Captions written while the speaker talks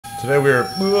Today we are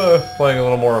playing a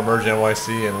little more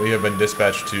EmergeNYC, and we have been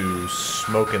dispatched to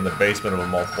smoke in the basement of a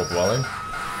multiple dwelling.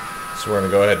 So we're going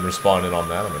to go ahead and respawn in on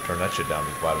that. I'm going to turn that shit down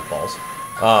to loud as balls.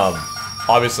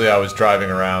 Obviously I was driving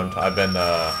around. I've been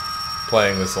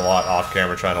playing this a lot off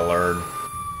camera, trying to learn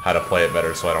how to play it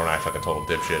better so I don't act like a total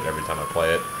dipshit every time I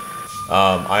play it.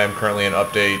 I am currently in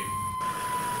update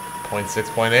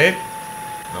 0.6.8.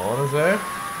 No one is there?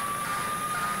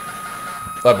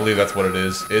 I believe that's what it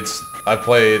is.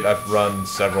 I've run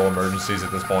several emergencies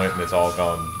at this point, and it's all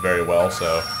gone very well,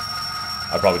 so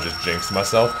I probably just jinxed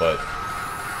myself, but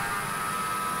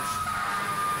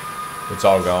it's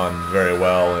all gone very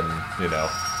well, and, you know,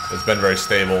 it's been very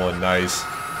stable and nice.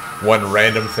 One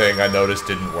random thing I noticed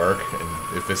didn't work,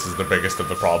 and if this is the biggest of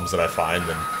the problems that I find,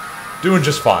 then doing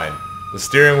just fine. The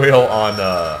steering wheel on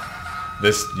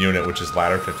this unit, which is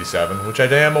ladder 57, which I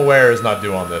am aware is not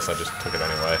due on this, I just took it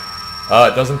anyway.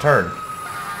 It doesn't turn.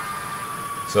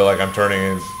 So, like, I'm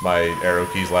turning my arrow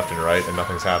keys left and right, and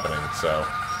nothing's happening, so...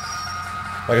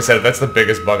 Like I said, if that's the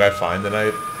biggest bug I find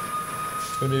tonight,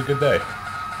 it's gonna be a good day.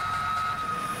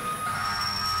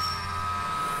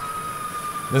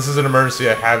 This is an emergency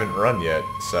I haven't run yet,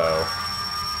 so...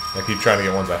 I keep trying to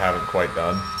get ones I haven't quite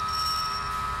done.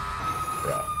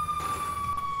 Bruh.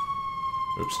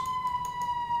 Oops.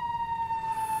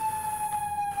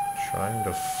 Trying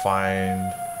to find...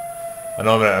 I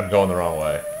know I'm going the wrong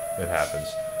way. It happens.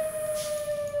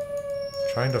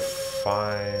 Trying to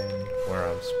find where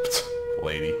I'm...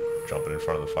 Lady jumping in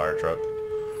front of the fire truck.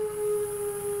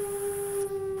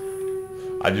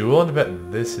 I'd be willing to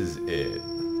bet this is it.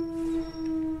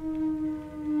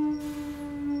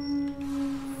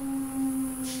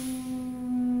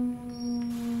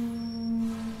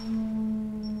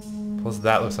 Plus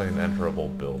that looks like an enterable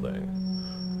building.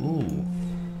 Ooh.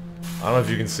 I don't know if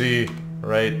you can see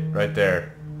right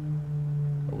there.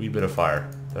 A wee bit of fire.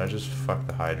 Did I just fuck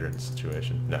the hydrant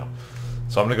situation? No.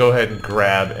 So I'm gonna go ahead and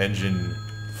grab engine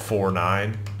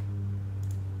 49.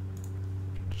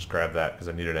 Just grab that because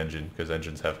I need an engine, because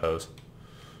engines have hose.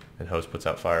 And hose puts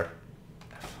out fire.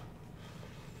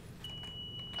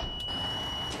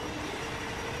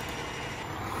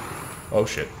 Oh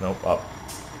shit, nope, up.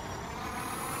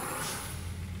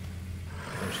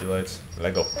 There she lights.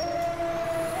 Let go.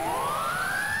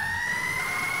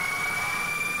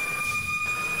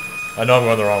 I know I'm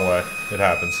going the wrong way. It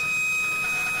happens.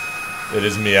 It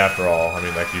is me after all. I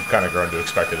mean, like, you've kind of grown to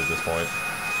expect it at this point.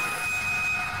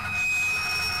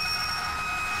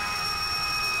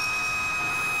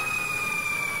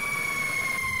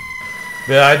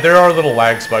 Yeah, there are little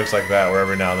lag spikes like that where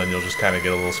every now and then you'll just kind of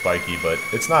get a little spiky, but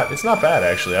it's not bad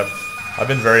actually. I've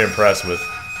been very impressed with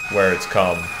where it's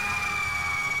come.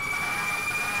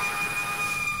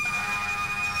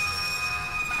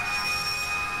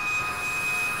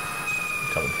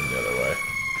 Coming from the other way.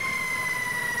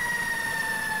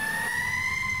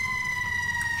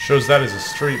 Shows that as a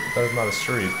street, but that is not a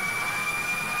street.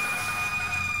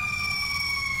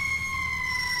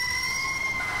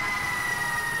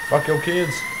 Fuck your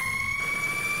kids.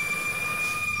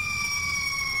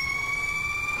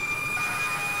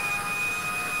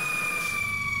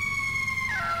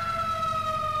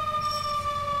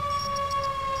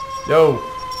 Yo!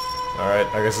 Alright,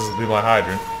 I guess this will be my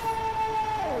hydrant.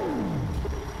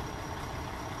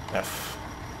 F.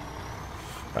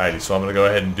 Alrighty, so I'm gonna go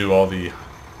ahead and do all the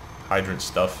hydrant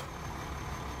stuff.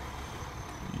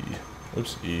 E.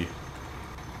 Oops, E.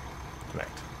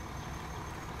 Connect.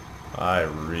 I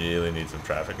really need some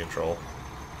traffic control.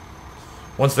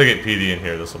 Once they get PD in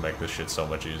here, this will make this shit so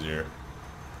much easier.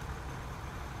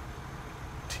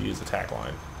 T is attack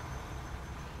line.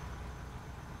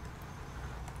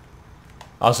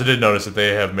 I also did notice that they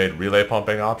have made relay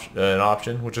pumping an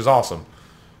option, which is awesome.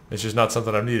 It's just not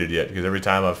something I've needed yet, because every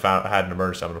time I've had an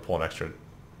emergency, I'm going to pull an extra.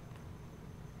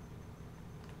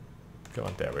 Come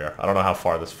on, there we are. I don't know how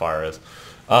far this fire is.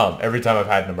 Every time I've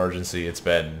had an emergency, it's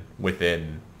been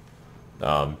within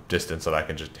distance that I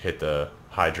can just hit the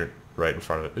hydrant right in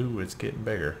front of it. Ooh, it's getting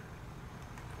bigger.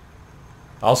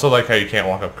 I also like how you can't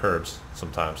walk up curbs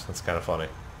sometimes. That's kind of funny.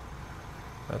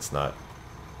 That's not...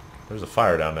 There's a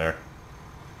fire down there.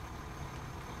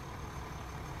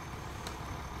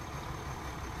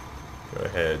 Go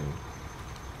ahead and...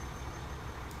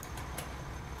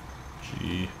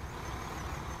 G.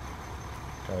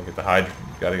 Gotta get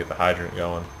the hydrant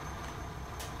going.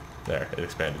 There, it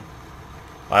expanded.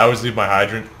 I always leave my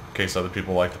hydrant in case other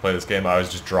people like to play this game. I always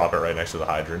just drop it right next to the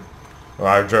hydrant. Or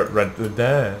I drop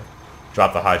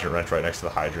the hydrant wrench right next to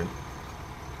the hydrant.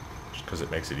 Just because it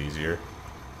makes it easier.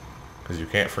 Because you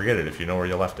can't forget it if you know where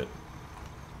you left it.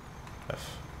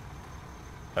 F.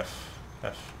 F.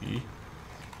 F. E.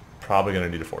 probably going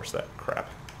to need to force that. Crap.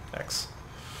 X.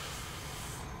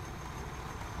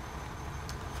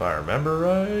 If I remember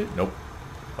right. Nope.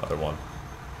 Other one.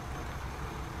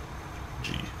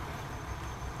 G.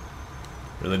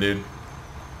 Really, dude?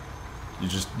 You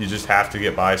just have to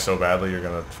get by so badly you're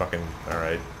gonna fucking...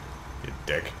 Alright. You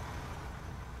dick.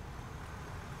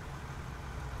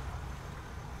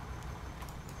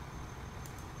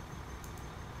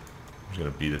 I'm just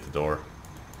gonna beat at the door.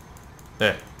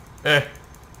 Eh.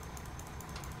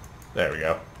 There we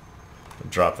go.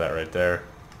 Drop that right there.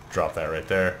 Drop that right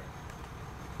there.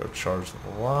 Go charge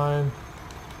the line.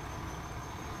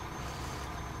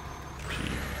 P.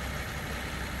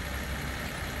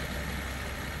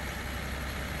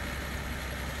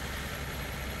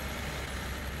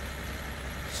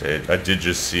 So I did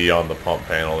just see on the pump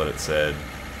panel that it said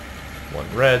one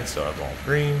red, so I'm all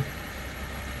green.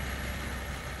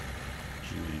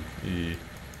 G, E.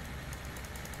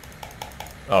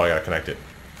 Oh, I gotta connect it.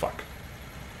 Fuck.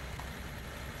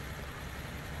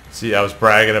 See, I was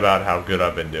bragging about how good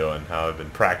I've been doing, how I've been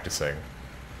practicing.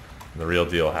 And the real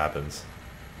deal happens.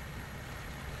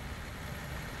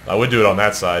 I would do it on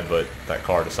that side, but that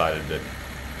car decided that,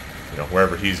 you know,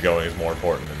 wherever he's going is more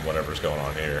important than whatever's going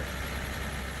on here.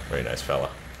 Very nice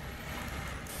fella.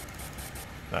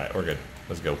 Alright, we're good.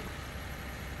 Let's go.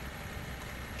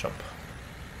 Jump.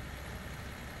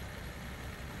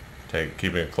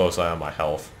 Keeping a close eye on my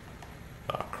health.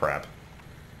 Oh, crap.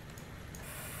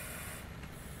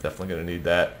 Definitely gonna need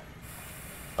that.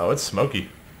 Oh, it's smoky.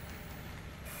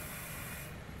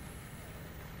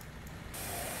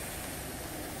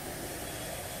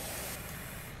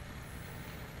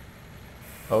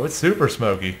 Oh, it's super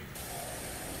smoky.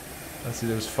 I see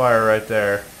there's fire right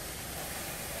there.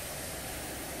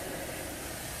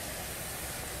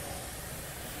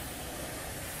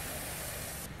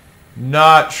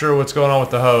 Not sure what's going on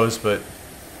with the hose, but...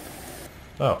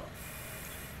 Oh.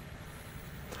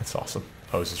 That's awesome.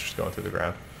 Hose is just going through the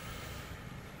ground.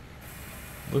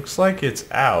 Looks like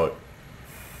it's out.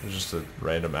 There's just a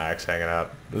random axe hanging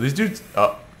out. Are these dudes...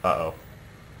 Oh. Uh-oh.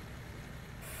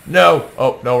 No!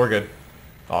 Oh, no, we're good.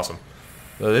 Awesome.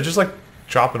 Are they just, like,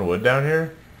 chopping wood down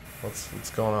here?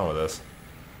 What's going on with this?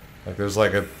 Like, there's,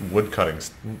 like, a wood cutting...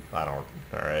 I don't...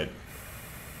 Alright.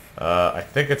 I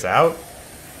think it's out.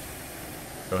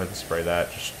 Go ahead and spray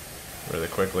that just really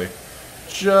quickly.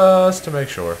 Just to make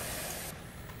sure.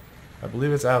 I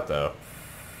believe it's out, though.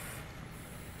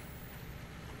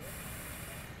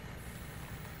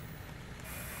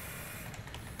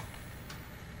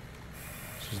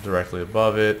 This is directly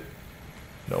above it.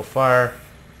 No fire.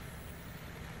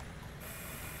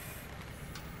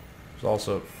 There's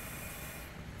also...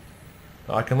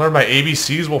 Oh, I can learn my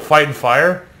ABCs while fighting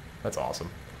fire? That's awesome.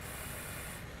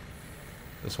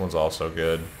 This one's also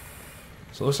good.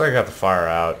 So it looks like I got the fire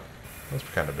out. That's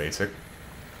kind of basic.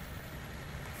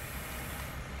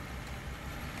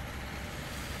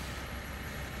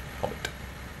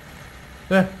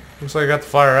 Yeah, looks like I got the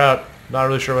fire out. Not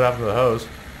really sure what happened to the hose.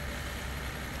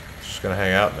 It's just gonna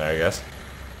hang out in there, I guess.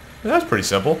 Yeah, that's pretty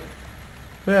simple.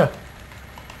 But yeah,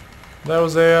 that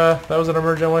was an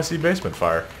EmergeNYC basement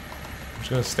fire. I'm just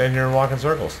gonna stand here and walk in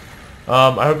circles.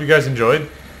 I hope you guys enjoyed.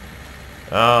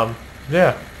 Yeah,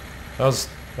 that was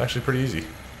actually pretty easy.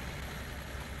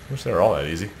 I wish they were all that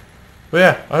easy. But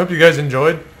yeah, I hope you guys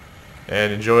enjoyed.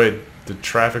 And enjoyed the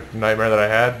traffic nightmare that I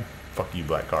had. Fuck you,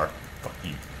 black car. Fuck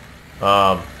you.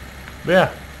 But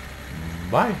yeah,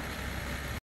 bye.